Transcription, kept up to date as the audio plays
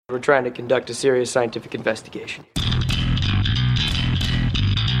We're trying to conduct a serious scientific investigation.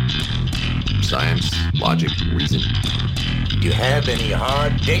 Science, logic, reason. Do you have any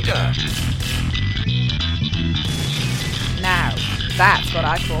hard data? Now, that's what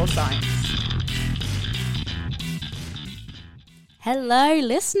I call science. Hello,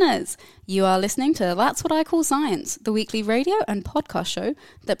 listeners. You are listening to That's What I Call Science, the weekly radio and podcast show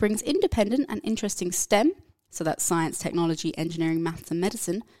that brings independent and interesting STEM, so that's science, technology, engineering, maths and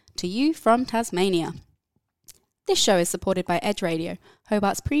medicine, to you from Tasmania. This show is supported by Edge Radio,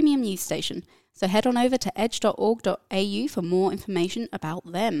 Hobart's premium news station, so head on over to edge.org.au for more information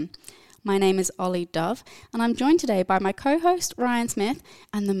about them. My name is Ollie Dove, and I'm joined today by my co-host Ryan Smith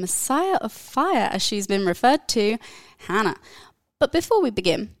and the Messiah of Fire, as she's been referred to, Hannah. But before we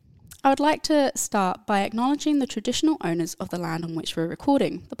begin, I would like to start by acknowledging the traditional owners of the land on which we're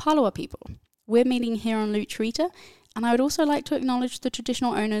recording, the Palawa people. We're meeting here on Lutruwita, and I would also like to acknowledge the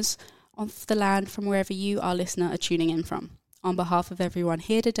traditional owners of the land from wherever you, our listener, are tuning in from. On behalf of everyone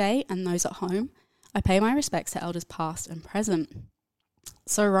here today and those at home, I pay my respects to elders past and present.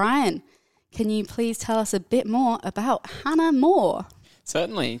 So Ryan, can you please tell us a bit more about Hannah Moore?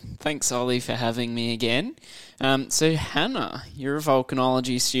 Certainly. Thanks, Ollie, for having me again. So Hannah, you're a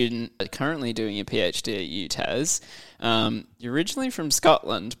volcanology student currently doing your PhD at UTAS. You're originally from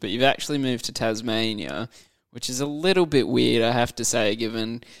Scotland, but you've actually moved to Tasmania, which is a little bit weird, I have to say,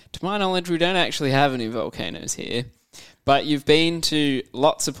 given, to my knowledge, we don't actually have any volcanoes here. But you've been to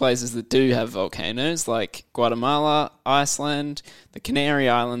lots of places that do have volcanoes, like Guatemala, Iceland, the Canary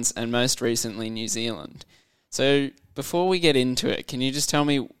Islands, and most recently New Zealand. So before we get into it, can you just tell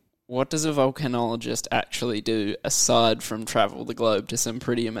me, what does a volcanologist actually do aside from travel the globe to some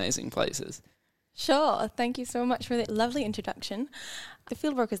pretty amazing places? Sure. Thank you so much for the lovely introduction. The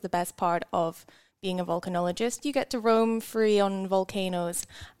fieldwork is the best part of being a volcanologist. You get to roam free on volcanoes.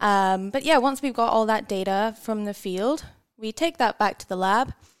 But yeah, once we've got all that data from the field, we take that back to the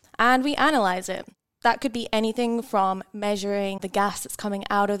lab and we analyze it. That could be anything from measuring the gas that's coming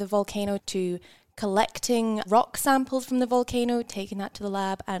out of the volcano to collecting rock samples from the volcano, taking that to the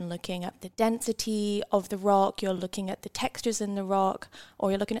lab and looking at the density of the rock. You're looking at the textures in the rock,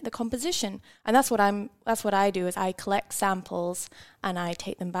 or you're looking at the composition. And that's what I do is I collect samples and I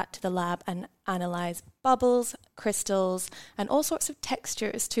take them back to the lab and analyze bubbles, crystals, and all sorts of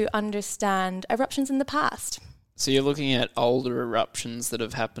textures to understand eruptions in the past. So you're looking at older eruptions that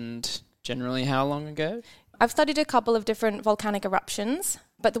have happened generally how long ago? I've studied a couple of different volcanic eruptions,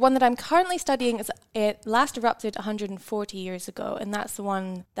 but the one that I'm currently studying is it last erupted 140 years ago, and that's the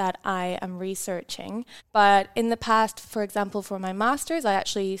one that I am researching. But in the past, for example, for my master's, I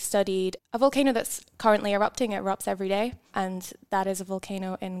actually studied a volcano that's currently erupting. It erupts every day, and that is a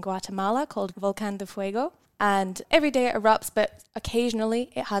volcano in Guatemala called Volcán de Fuego. And every day it erupts, but occasionally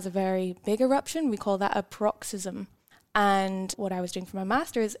it has a very big eruption. We call that a paroxysm. And what I was doing for my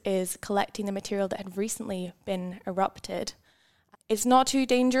master's is collecting the material that had recently been erupted. It's not too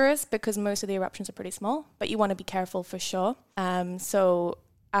dangerous because most of the eruptions are pretty small, but you want to be careful for sure. So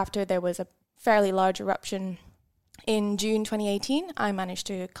after there was a fairly large eruption in June 2018, I managed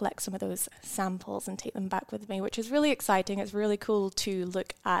to collect some of those samples and take them back with me, which is really exciting. It's really cool to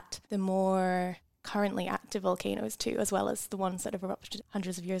look at the more currently active volcanoes too, as well as the ones that have erupted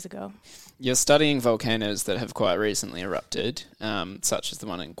hundreds of years ago. You're studying volcanoes that have quite recently erupted, such as the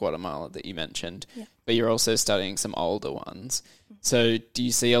one in Guatemala that you mentioned, but you're also studying some older ones. So do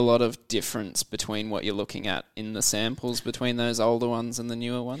you see a lot of difference between what you're looking at in the samples between those older ones and the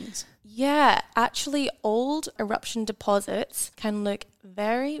newer ones? Yeah, actually old eruption deposits can look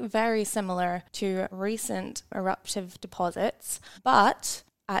very, very similar to recent eruptive deposits, but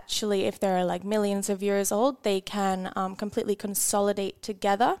actually, if they're like millions of years old, they can completely consolidate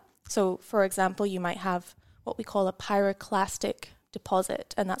together. So, for example, you might have what we call a pyroclastic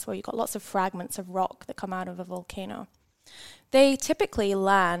deposit, and that's where you've got lots of fragments of rock that come out of a volcano. They typically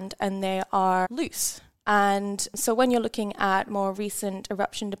land and they are loose. And so when you're looking at more recent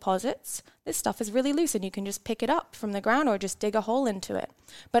eruption deposits, this stuff is really loose and you can just pick it up from the ground or just dig a hole into it.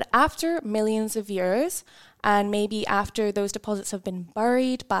 But after millions of years, and maybe after those deposits have been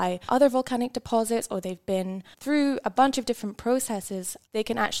buried by other volcanic deposits or they've been through a bunch of different processes, they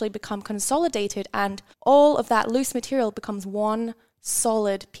can actually become consolidated and all of that loose material becomes one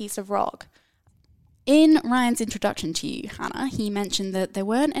solid piece of rock. In Ryan's introduction to you, Hannah, he mentioned that there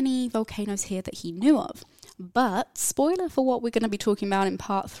weren't any volcanoes here that he knew of. But, spoiler for what we're going to be talking about in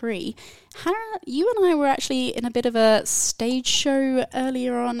part 3, Hannah, you and I were actually in a bit of a stage show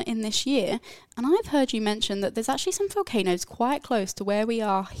earlier on in this year, and I've heard you mention that there's actually some volcanoes quite close to where we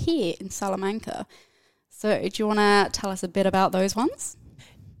are here in Salamanca. So, do you want to tell us a bit about those ones?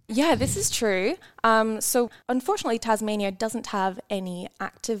 Yeah, this is true. So unfortunately, Tasmania doesn't have any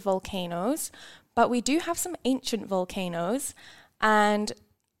active volcanoes, but we do have some ancient volcanoes. And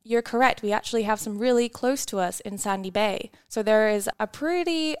you're correct, we actually have some really close to us in Sandy Bay. So there is a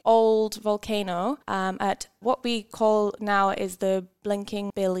pretty old volcano at what we call now is the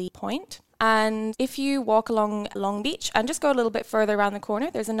Blinking Billy Point. And if you walk along Long Beach and just go a little bit further around the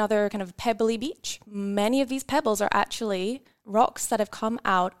corner, there's another kind of pebbly beach. Many of these pebbles are actually rocks that have come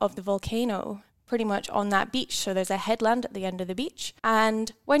out of the volcano pretty much on that beach. So there's a headland at the end of the beach.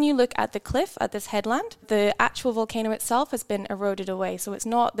 And when you look at the cliff at this headland, the actual volcano itself has been eroded away. So it's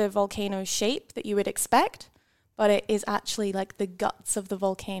not the volcano shape that you would expect, but it is actually like the guts of the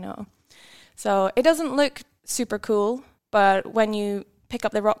volcano. So it doesn't look super cool, but when you pick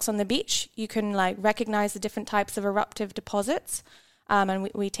up the rocks on the beach, you can like recognize the different types of eruptive deposits. And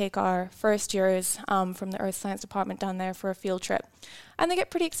we take our first years from the Earth Science Department down there for a field trip. And they get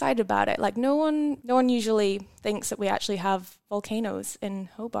pretty excited about it. Like no one usually thinks that we actually have volcanoes in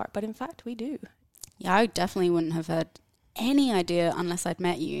Hobart, but in fact we do. Yeah, I definitely wouldn't have had any idea unless I'd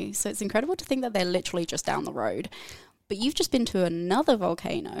met you. So it's incredible to think that they're literally just down the road. But you've just been to another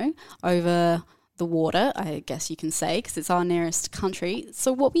volcano over the water, I guess you can say, because it's our nearest country.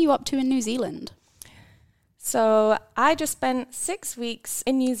 So what were you up to in New Zealand? So I just spent 6 weeks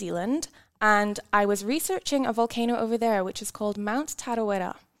in New Zealand and I was researching a volcano over there, which is called Mount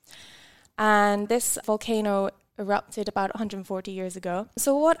Tarawera. And this volcano erupted about 140 years ago.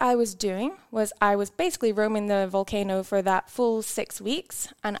 So what I was doing was I was basically roaming the volcano for that full 6 weeks,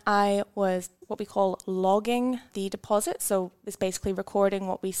 and I was what we call logging the deposits. So it's basically recording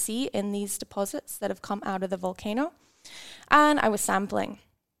what we see in these deposits that have come out of the volcano. And I was sampling.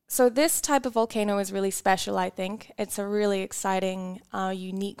 So this type of volcano is really special, I think. It's a really exciting,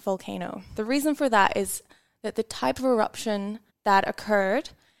 unique volcano. The reason for that is that the type of eruption that occurred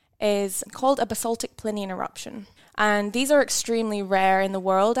is called a basaltic Plinian eruption. And these are extremely rare in the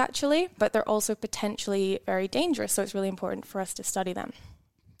world, actually, but they're also potentially very dangerous, so it's really important for us to study them.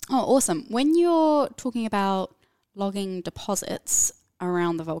 Oh, awesome. When you're talking about logging deposits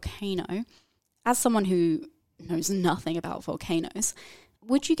around the volcano, as someone who knows nothing about volcanoes,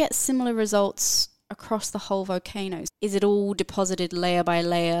 would you get similar results across the whole volcano? Is it all deposited layer by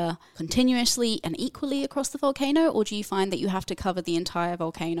layer continuously and equally across the volcano, or do you find that you have to cover the entire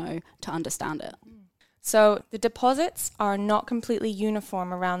volcano to understand it? So the deposits are not completely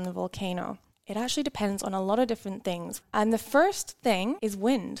uniform around the volcano. It actually depends on a lot of different things. And the first thing is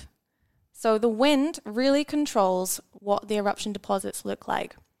wind. So the wind really controls what the eruption deposits look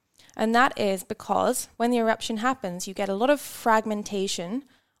like. And that is because when the eruption happens, you get a lot of fragmentation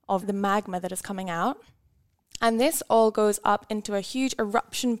of the magma that is coming out. And this all goes up into a huge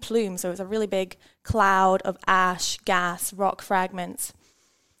eruption plume. So it's a really big cloud of ash, gas, rock fragments.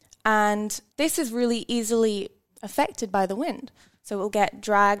 And this is really easily affected by the wind. So it will get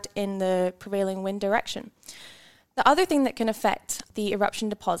dragged in the prevailing wind direction. The other thing that can affect the eruption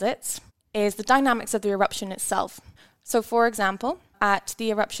deposits is the dynamics of the eruption itself. So for example, at the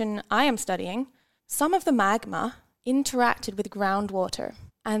eruption I am studying, some of the magma interacted with groundwater.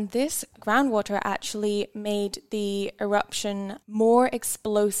 And this groundwater actually made the eruption more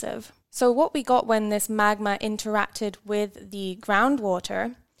explosive. So what we got when this magma interacted with the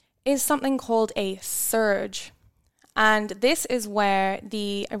groundwater is something called a surge. And this is where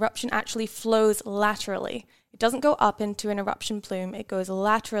the eruption actually flows laterally. It doesn't go up into an eruption plume, it goes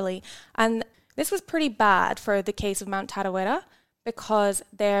laterally. And this was pretty bad for the case of Mount Tarawera because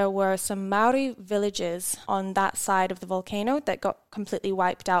there were some Maori villages on that side of the volcano that got completely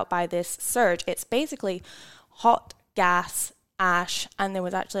wiped out by this surge. It's basically hot gas, ash, and there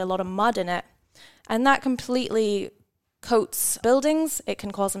was actually a lot of mud in it. And that completely coats buildings. It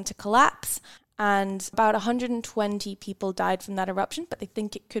can cause them to collapse. And about 120 people died from that eruption, but they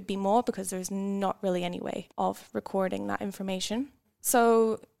think it could be more because there's not really any way of recording that information.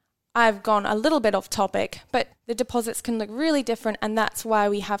 So I've gone a little bit off topic, but the deposits can look really different, and that's why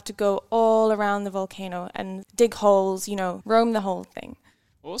we have to go all around the volcano and dig holes, roam the whole thing.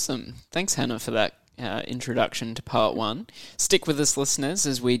 Awesome. Thanks, Hannah, for that introduction to part 1. Stick with us, listeners,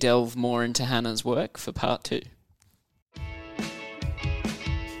 as we delve more into Hannah's work for part 2.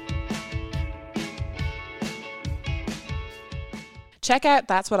 Check out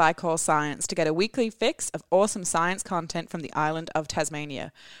That's What I Call Science to get a weekly fix of awesome science content from the island of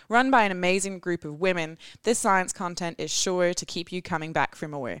Tasmania. Run by an amazing group of women, this science content is sure to keep you coming back for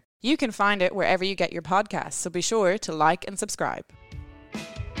more. You can find it wherever you get your podcasts, so be sure to like and subscribe.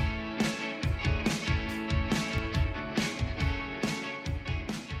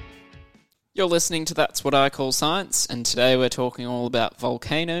 You're listening to That's What I Call Science, and today we're talking all about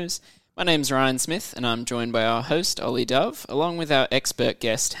volcanoes. My name's Ryan Smith, and I'm joined by our host, Ollie Dove, along with our expert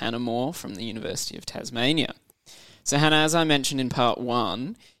guest, Hannah Moore from the University of Tasmania. So Hannah, as I mentioned in part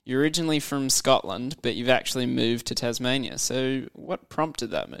 1, you're originally from Scotland, but you've actually moved to Tasmania. So what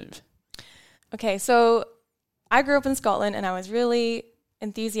prompted that move? Okay, so I grew up in Scotland and I was really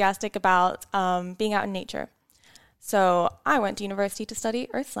enthusiastic about being out in nature. So I went to university to study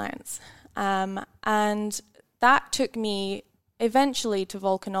earth science. And that took me eventually to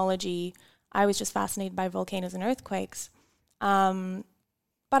volcanology. I was just fascinated by volcanoes and earthquakes. But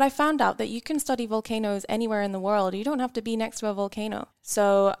I found out that you can study volcanoes anywhere in the world. You don't have to be next to a volcano.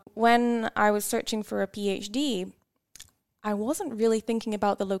 So when I was searching for a PhD, I wasn't really thinking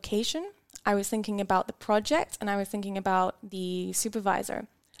about the location. I was thinking about the project and I was thinking about the supervisor.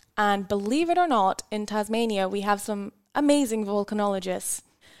 And believe it or not, in Tasmania, we have some amazing volcanologists.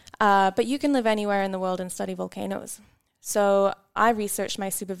 But you can live anywhere in the world and study volcanoes. So I researched my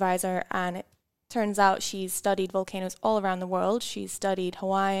supervisor, and it turns out she's studied volcanoes all around the world. She's studied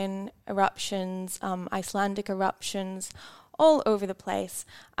Hawaiian eruptions, Icelandic eruptions, all over the place.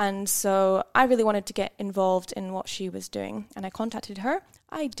 And so I really wanted to get involved in what she was doing. And I contacted her.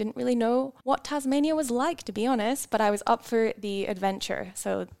 I didn't really know what Tasmania was like, to be honest, but I was up for the adventure.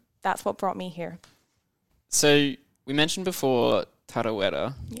 So that's what brought me here. So we mentioned before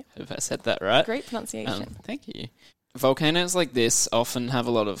Tarawera. Yeah. Have I said that right? Great pronunciation. Thank you. Volcanoes like this often have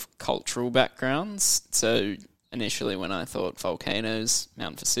a lot of cultural backgrounds. So initially when I thought volcanoes,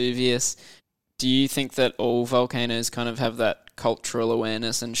 Mount Vesuvius, do you think that all volcanoes kind of have that cultural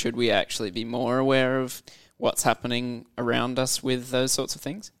awareness, and should we actually be more aware of what's happening around us with those sorts of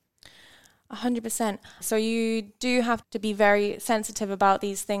things? 100%. So you do have to be very sensitive about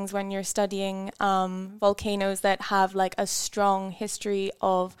these things when you're studying volcanoes that have like a strong history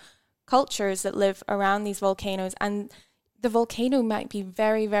of cultures that live around these volcanoes. And the volcano might be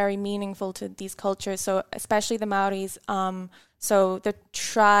very, very meaningful to these cultures. So especially the Maoris, so the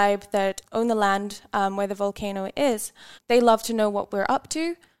tribe that own the land where the volcano is, they love to know what we're up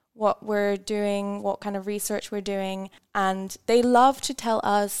to, what we're doing, what kind of research we're doing, and they love to tell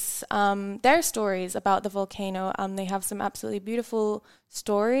us their stories about the volcano. They have some absolutely beautiful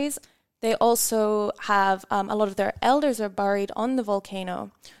stories. They also have a lot of their elders are buried on the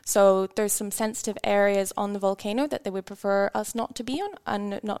volcano. So there's some sensitive areas on the volcano that they would prefer us not to be on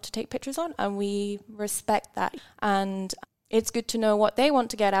and not to take pictures on, and we respect that. And it's good to know what they want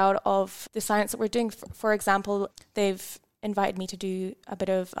to get out of the science that we're doing. For example, they've invited me to do a bit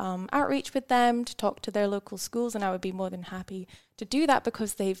of outreach with them, to talk to their local schools, and I would be more than happy to do that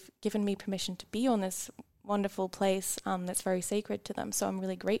because they've given me permission to be on this wonderful place that's very sacred to them. So I'm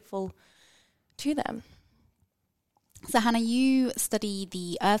really grateful to them. So Hannah, you study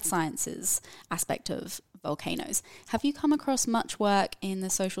the earth sciences aspect of volcanoes. Have you come across much work in the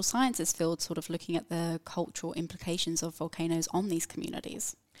social sciences field, sort of looking at the cultural implications of volcanoes on these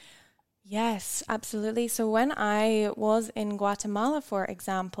communities? Yes, absolutely. So when I was in Guatemala, for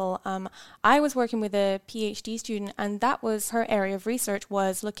example, I was working with a PhD student, and that was her area of research,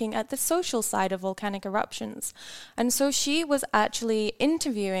 was looking at the social side of volcanic eruptions. And so she was actually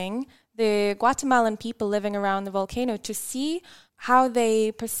interviewing the Guatemalan people living around the volcano to see how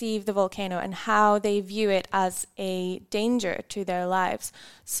they perceive the volcano and how they view it as a danger to their lives.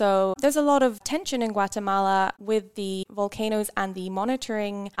 So there's a lot of tension in Guatemala with the volcanoes and the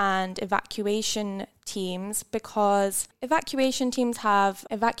monitoring and evacuation teams, because evacuation teams have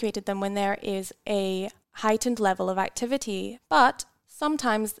evacuated them when there is a heightened level of activity. But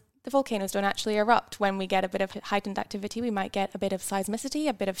sometimes the volcanoes don't actually erupt. When we get a bit of heightened activity, we might get a bit of seismicity,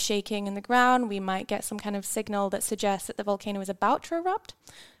 a bit of shaking in the ground. We might get some kind of signal that suggests that the volcano is about to erupt,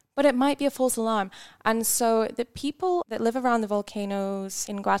 but it might be a false alarm. And so the people that live around the volcanoes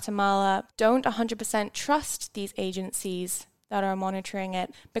in Guatemala don't 100% trust these agencies that are monitoring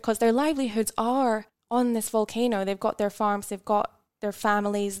it, because their livelihoods are on this volcano. They've got their farms, they've got their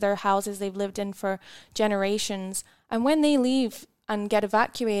families, their houses they've lived in for generations. And when they leave and get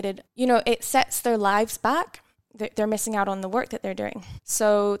evacuated, it sets their lives back. They're missing out on the work that they're doing.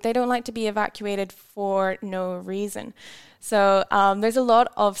 So they don't like to be evacuated for no reason. So there's a lot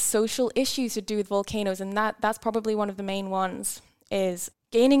of social issues to do with volcanoes, and that's probably one of the main ones, is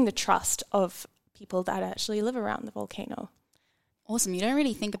gaining the trust of people that actually live around the volcano. Awesome. You don't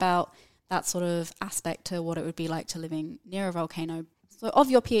really think about that sort of aspect to what it would be like to living near a volcano. So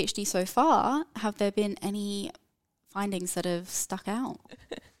of your PhD so far, have there been any findings that have stuck out?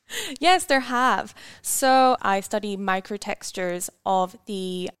 Yes, there have. So I study microtextures of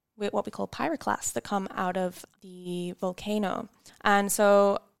the what we call pyroclasts that come out of the volcano. And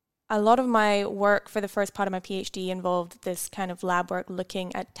so a lot of my work for the first part of my PhD involved this kind of lab work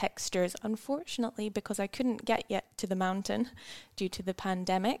looking at textures, unfortunately, because I couldn't get yet to the mountain due to the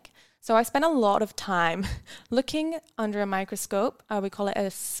pandemic. So I spent a lot of time looking under a microscope. We call it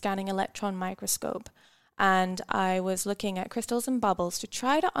a scanning electron microscope. And I was looking at crystals and bubbles to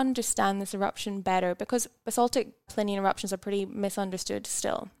try to understand this eruption better, because basaltic Plinian eruptions are pretty misunderstood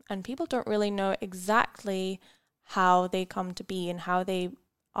still. And people don't really know exactly how they come to be and how they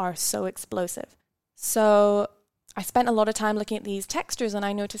are so explosive. So I spent a lot of time looking at these textures, and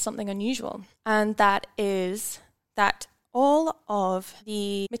I noticed something unusual. And that is that all of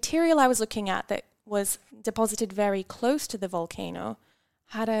the material I was looking at that was deposited very close to the volcano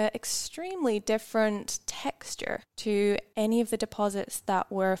had an extremely different texture to any of the deposits that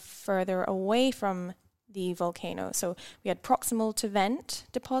were further away from the volcano. So we had proximal to vent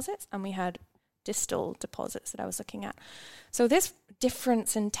deposits, and we had distal deposits that I was looking at. So this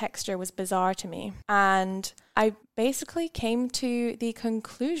difference in texture was bizarre to me. And I basically came to the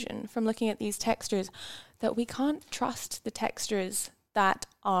conclusion from looking at these textures that we can't trust the textures that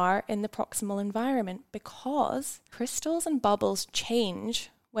are in the proximal environment, because crystals and bubbles change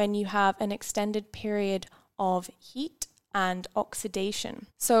when you have an extended period of heat and oxidation.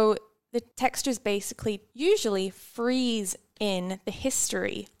 So the textures basically usually freeze in the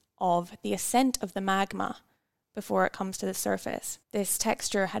history of the ascent of the magma before it comes to the surface. This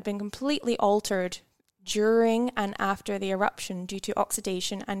texture had been completely altered during and after the eruption due to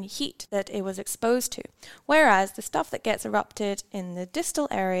oxidation and heat that it was exposed to. Whereas the stuff that gets erupted in the distal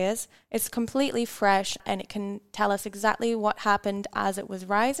areas is completely fresh, and it can tell us exactly what happened as it was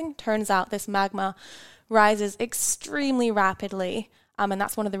rising. Turns out this magma rises extremely rapidly, and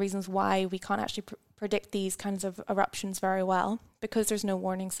that's one of the reasons why we can't actually predict these kinds of eruptions very well, because there's no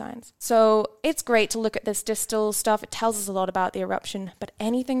warning signs. So it's great to look at this distal stuff. It tells us a lot about the eruption, but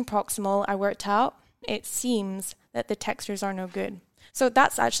anything proximal I worked out, it seems that the textures are no good. So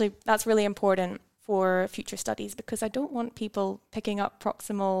that's really important for future studies, because I don't want people picking up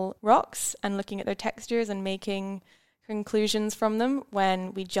proximal rocks and looking at their textures and making conclusions from them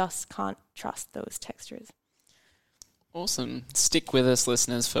when we just can't trust those textures. Awesome. Stick with us,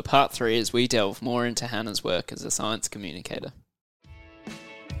 listeners, for part 3 as we delve more into Hannah's work as a science communicator.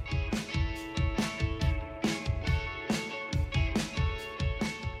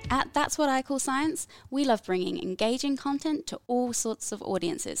 At That's What I Call Science, we love bringing engaging content to all sorts of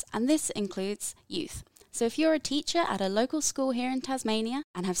audiences, and this includes youth. So if you're a teacher at a local school here in Tasmania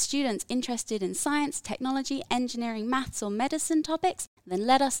and have students interested in science, technology, engineering, maths or medicine topics, then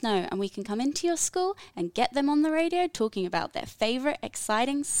let us know and we can come into your school and get them on the radio talking about their favourite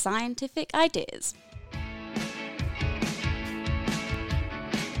exciting scientific ideas.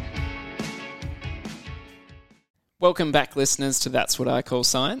 Welcome back, listeners, to That's What I Call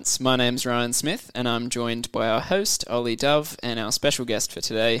Science. My name's Ryan Smith, and I'm joined by our host, Ollie Dove, and our special guest for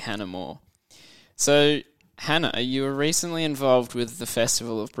today, Hannah Moore. So, Hannah, you were recently involved with the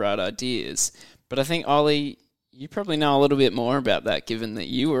Festival of Bright Ideas, but I think, Ollie, you probably know a little bit more about that, given that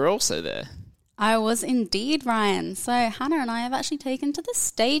you were also there. I was indeed, Ryan. So Hannah and I have actually taken to the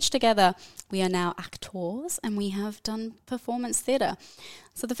stage together. We are now actors and we have done performance theatre.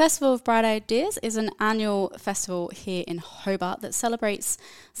 So the Festival of Bright Ideas is an annual festival here in Hobart that celebrates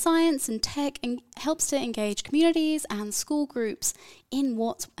science and tech and helps to engage communities and school groups in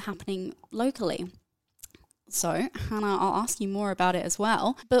what's happening locally. So, Hannah, I'll ask you more about it as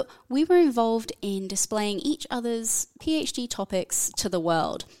well, but we were involved in displaying each other's PhD topics to the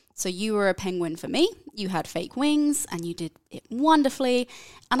world. So you were a penguin for me, you had fake wings, and you did it wonderfully,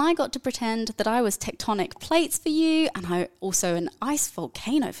 and I got to pretend that I was tectonic plates for you, and I also an ice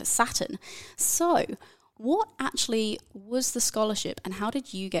volcano for Saturn. So, what actually was the scholarship, and how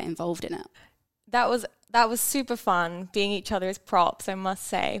did you get involved in it? That was super fun, being each other's props, I must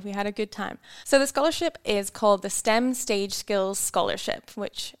say. We had a good time. So the scholarship is called the STEM Stage Skills Scholarship,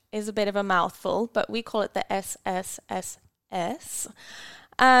 which is a bit of a mouthful, but we call it the SSSS.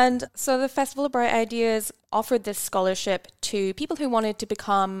 And so the Festival of Bright Ideas offered this scholarship to people who wanted to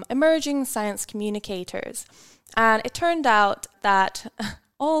become emerging science communicators. And it turned out that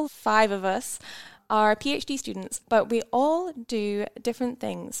all 5 of us are PhD students, but we all do different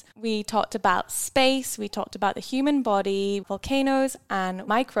things. We talked about space, we talked about the human body, volcanoes, and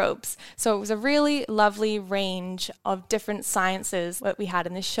microbes. So it was a really lovely range of different sciences that we had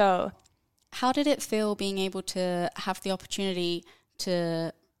in the show. How did it feel being able to have the opportunity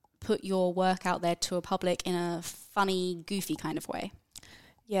to put your work out there to a public in a funny, goofy kind of way?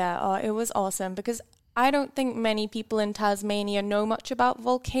 Yeah, it was awesome because I don't think many people in Tasmania know much about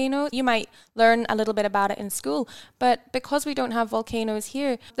volcanoes. You might learn a little bit about it in school, but because we don't have volcanoes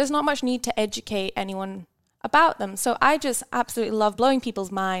here, there's not much need to educate anyone about them. So I just absolutely love blowing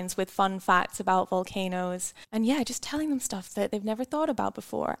people's minds with fun facts about volcanoes. And yeah, just telling them stuff that they've never thought about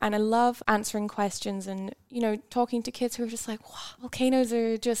before. And I love answering questions and, talking to kids who are just like, wow, volcanoes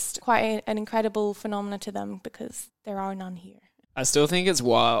are just quite an incredible phenomenon to them because there are none here. I still think it's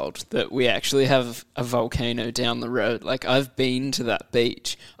wild that we actually have a volcano down the road. Like, I've been to that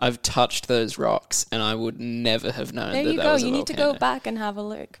beach, I've touched those rocks, and I would never have known that was a volcano. There you go, you need to go back and have a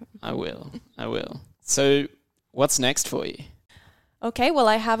look. I will. So, what's next for you? Okay, well,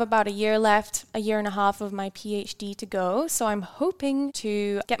 I have about a year left, a year and a half of my PhD to go. So I'm hoping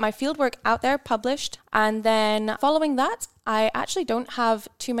to get my fieldwork out there, published. And then following that, I actually don't have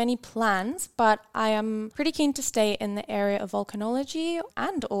too many plans, but I am pretty keen to stay in the area of volcanology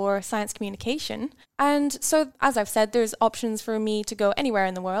and or science communication. And so, as I've said, there's options for me to go anywhere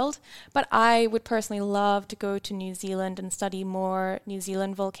in the world, but I would personally love to go to New Zealand and study more New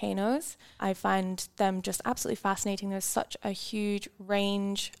Zealand volcanoes. I find them just absolutely fascinating. There's such a huge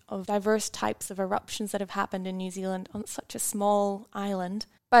range of diverse types of eruptions that have happened in New Zealand on such a small island.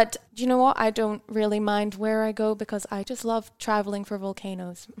 But do you know what? I don't really mind where I go because I just love traveling for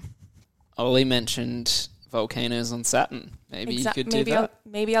volcanoes. Ollie mentioned volcanoes on Saturn. Maybe you could do that.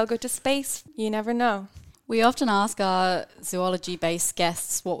 Maybe I'll go to space. You never know. We often ask our zoology-based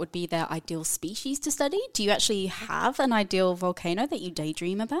guests what would be their ideal species to study. Do you actually have an ideal volcano that you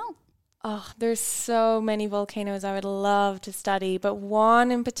daydream about? Oh, there's so many volcanoes I would love to study, but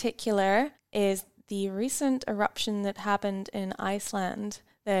one in particular is the recent eruption that happened in Iceland.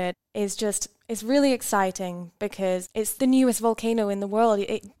 That is really exciting because it's the newest volcano in the world.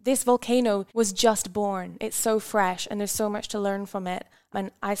 This volcano was just born. It's so fresh and there's so much to learn from it.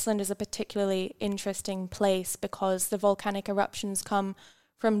 And Iceland is a particularly interesting place because the volcanic eruptions come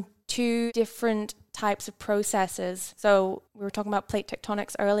from two different types of processes. So we were talking about plate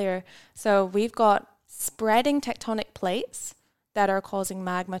tectonics earlier. So we've got spreading tectonic plates that are causing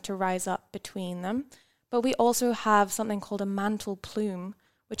magma to rise up between them. But we also have something called a mantle plume,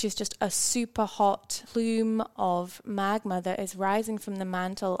 which is just a super hot plume of magma that is rising from the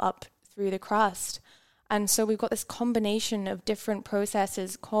mantle up through the crust. And so we've got this combination of different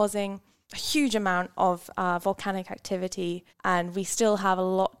processes causing a huge amount of volcanic activity, and we still have a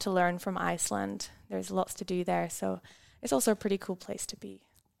lot to learn from Iceland. There's lots to do there, so it's also a pretty cool place to be.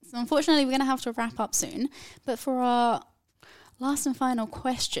 So unfortunately, we're going to have to wrap up soon, but for our last and final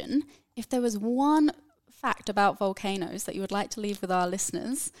question, if there was one fact about volcanoes that you would like to leave with our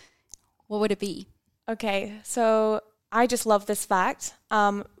listeners, what would it be? Okay, so I just love this fact.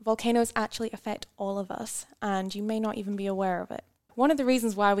 Volcanoes actually affect all of us, and you may not even be aware of it. One of the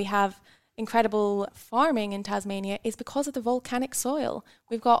reasons why we have incredible farming in Tasmania is because of the volcanic soil.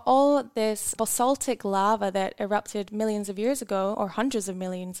 We've got all this basaltic lava that erupted millions of years ago, or hundreds of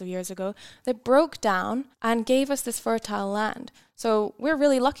millions of years ago, that broke down and gave us this fertile land. So we're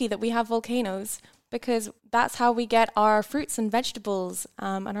really lucky that we have volcanoes, because that's how we get our fruits and vegetables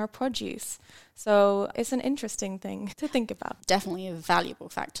and our produce. So it's an interesting thing to think about. Definitely a valuable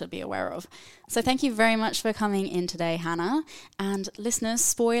fact to be aware of. So thank you very much for coming in today, Hannah. And listeners,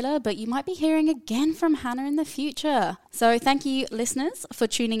 spoiler, but you might be hearing again from Hannah in the future. So thank you, listeners, for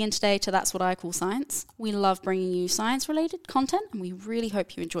tuning in today to That's What I Call Science. We love bringing you science-related content, and we really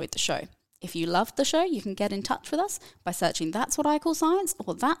hope you enjoyed the show. If you loved the show, you can get in touch with us by searching That's What I Call Science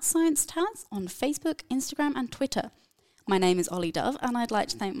or That Science Taz on Facebook, Instagram and Twitter. My name is Ollie Dove, and I'd like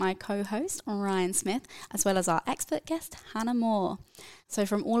to thank my co-host, Ryan Smith, as well as our expert guest, Hannah Moore. So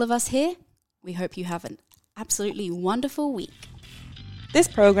from all of us here, we hope you have an absolutely wonderful week. This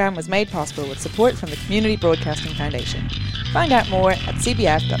programme was made possible with support from the Community Broadcasting Foundation. Find out more at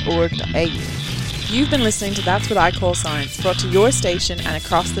cbf.org.au. You've been listening to That's What I Call Science, brought to your station and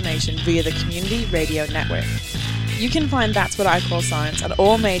across the nation via the Community Radio Network. You can find That's What I Call Science on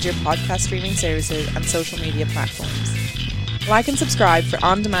all major podcast streaming services and social media platforms. Like and subscribe for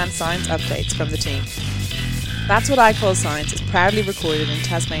on-demand science updates from the team. That's What I Call Science is proudly recorded in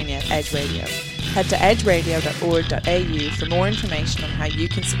Tasmania at Edge Radio. Head to edgeradio.org.au for more information on how you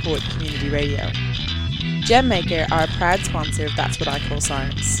can support community radio. GemMaker are a proud sponsor of That's What I Call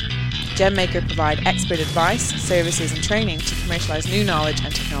Science. GemMaker provide expert advice, services and training to commercialise new knowledge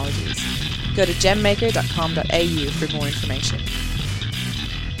and technologies. Go to gemmaker.com.au for more information.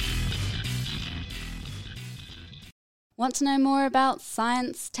 Want to know more about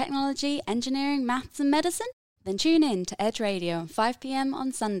science, technology, engineering, maths and medicine? Then tune in to Edge Radio at 5 p.m.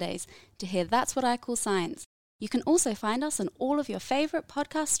 on Sundays to hear That's What I Call Science. You can also find us on all of your favourite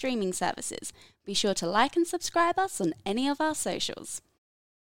podcast streaming services. Be sure to like and subscribe us on any of our socials.